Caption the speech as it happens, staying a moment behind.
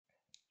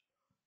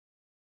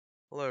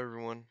Hello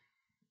everyone.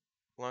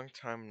 Long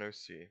time no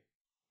see.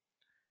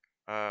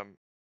 Um,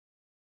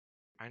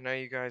 I know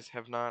you guys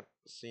have not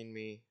seen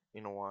me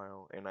in a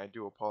while, and I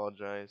do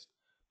apologize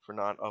for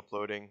not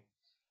uploading,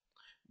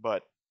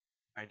 but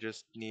I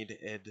just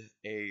needed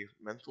a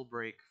mental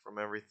break from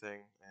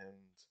everything, and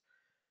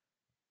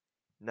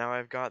now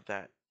I've got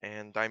that,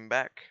 and I'm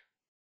back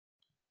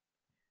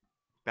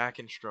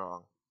and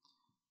strong.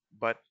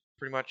 But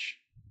pretty much,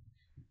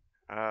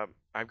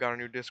 I've got a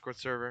new Discord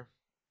server.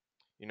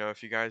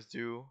 If you guys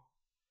do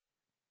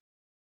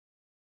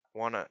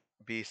want to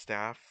be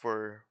staff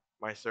for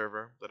my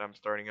server that I'm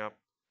starting up,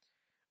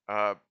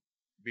 uh,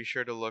 be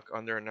sure to look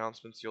under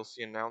announcements. You'll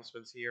see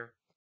announcements here.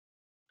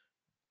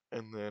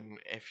 And then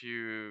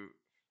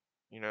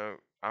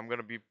I'm going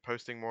to be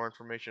posting more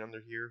information under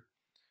here.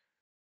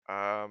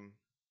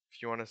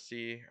 If you want to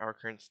see our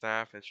current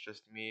staff, it's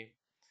just me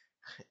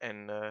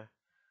and my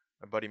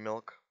buddy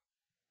Milk.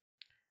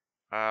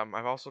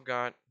 I've also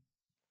got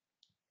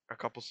a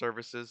couple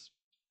services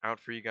out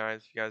for you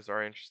guys if you guys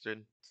are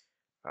interested.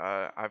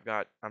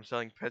 I'm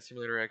selling Pet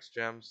Simulator X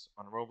gems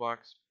on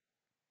Roblox.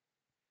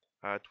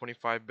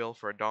 25 bill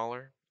for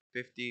 $1,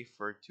 50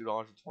 for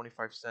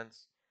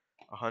 $2.25,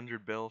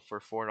 100 bill for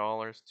 $4,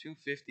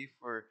 250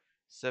 for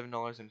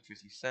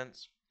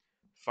 $7.50,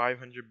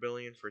 500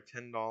 billion for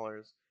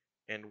 $10,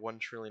 and 1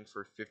 trillion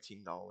for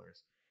 $15.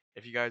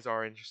 If you guys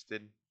are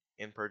interested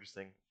in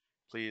purchasing,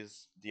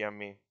 please DM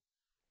me.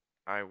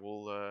 I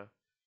will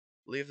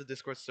leave the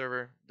Discord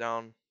server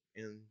down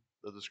in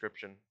the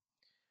description.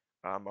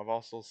 I'm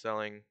also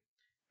selling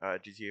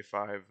GTA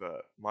 5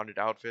 modded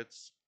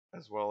outfits,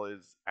 as well as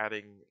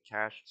adding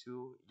cash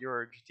to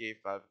your GTA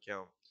 5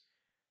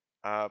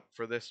 account.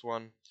 For this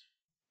one,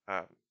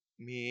 uh,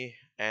 me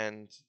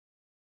and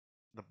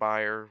the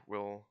buyer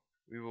will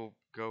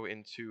go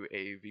into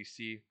a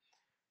VC,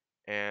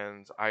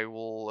 and I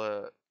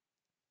will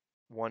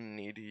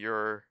need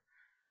your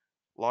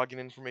login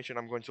information.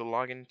 I'm going to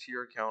log into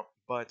your account,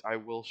 but I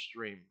will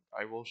stream.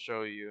 I will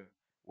show you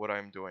what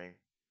I'm doing,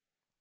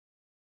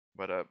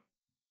 but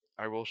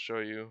I will show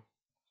you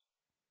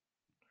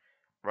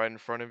right in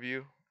front of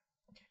you,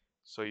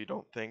 so you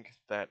don't think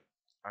that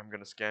I'm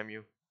gonna scam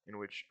you, in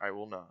which I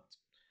will not.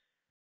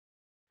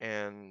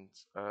 And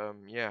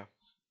yeah,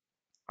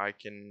 I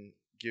can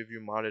give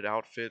you modded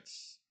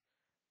outfits.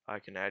 I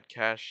can add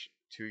cash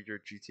to your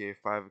GTA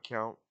 5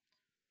 account.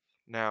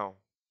 Now,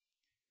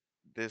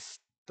 this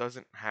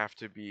doesn't have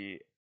to be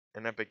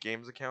an Epic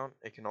Games account.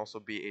 It can also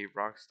be a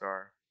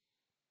Rockstar.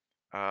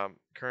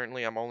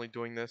 Currently, I'm only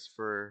doing this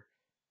for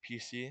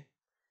PC.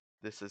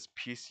 This is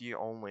PC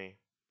only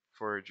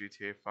for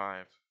GTA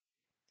 5.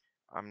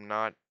 I'm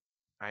not.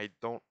 I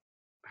don't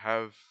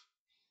have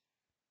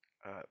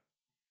uh,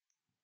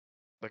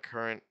 the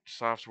current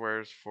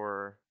softwares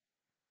for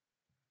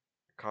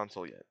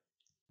console yet,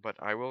 but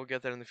I will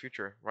get that in the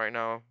future. Right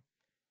now,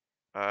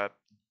 uh,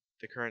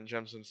 the current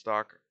gems in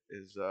stock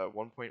is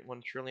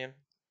 1.1 trillion,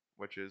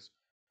 which is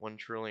 1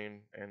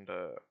 trillion and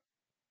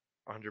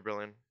 100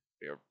 billion.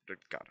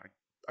 God,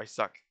 I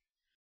suck.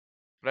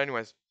 But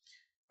anyways,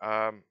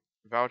 um,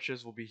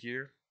 vouchers will be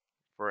here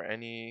for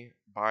any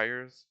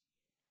buyers.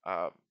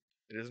 Uh,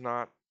 it is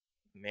not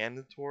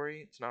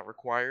mandatory. It's not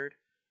required,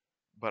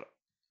 but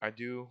I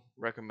do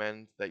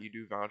recommend that you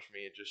do vouch for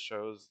me. It just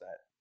shows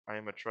that I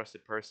am a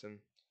trusted person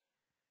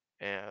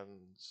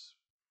and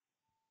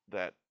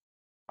that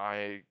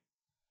I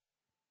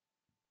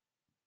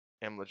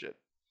am legit.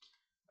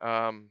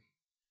 Um,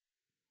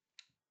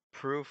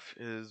 Proof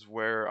is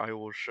where I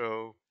will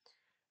show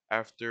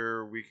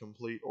after we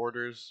complete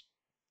orders.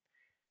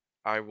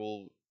 I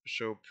will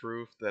show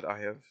proof that I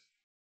have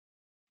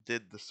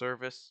did the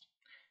service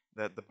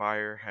that the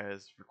buyer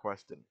has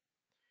requested.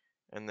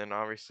 And then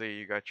obviously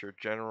you got your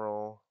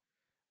general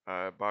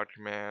bot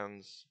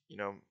commands.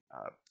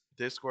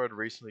 Discord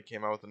recently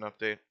came out with an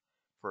update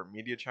for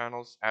media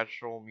channels,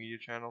 actual media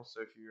channels.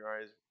 So if you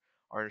guys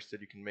are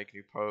interested, you can make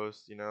new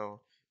posts. Name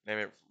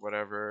it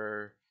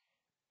whatever,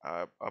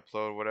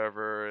 upload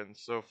whatever, and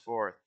so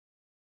forth.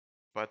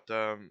 But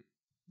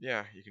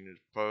yeah, you can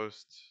just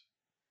post,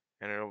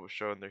 and it'll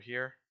show in there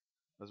here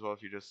as well.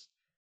 If you just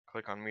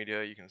click on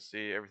media, you can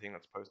see everything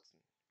that's posted.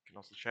 You can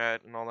also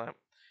chat and all that.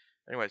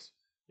 Anyways,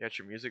 you got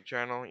your music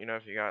channel.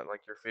 If you got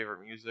like your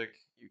favorite music,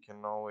 you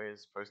can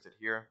always post it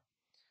here.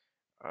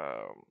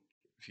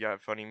 If you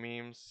got funny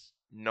memes,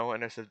 no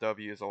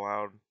NSFW is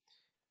allowed.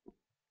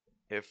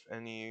 If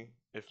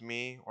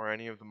me or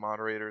any of the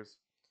moderators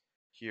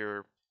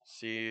here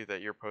see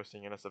that you're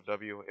posting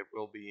NSFW, it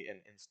will be an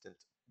instant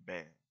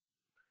ban.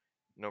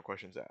 No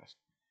questions asked.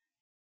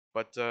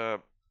 But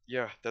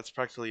yeah, that's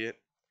practically it.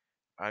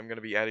 I'm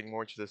gonna be adding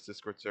more to this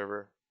Discord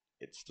server.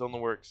 It's still in the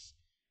works.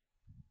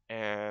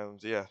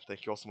 And yeah,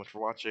 thank you all so much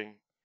for watching.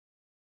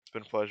 It's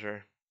been a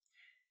pleasure.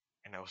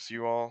 And I will see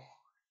you all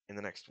in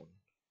the next one.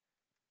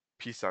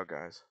 Peace out,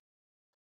 guys.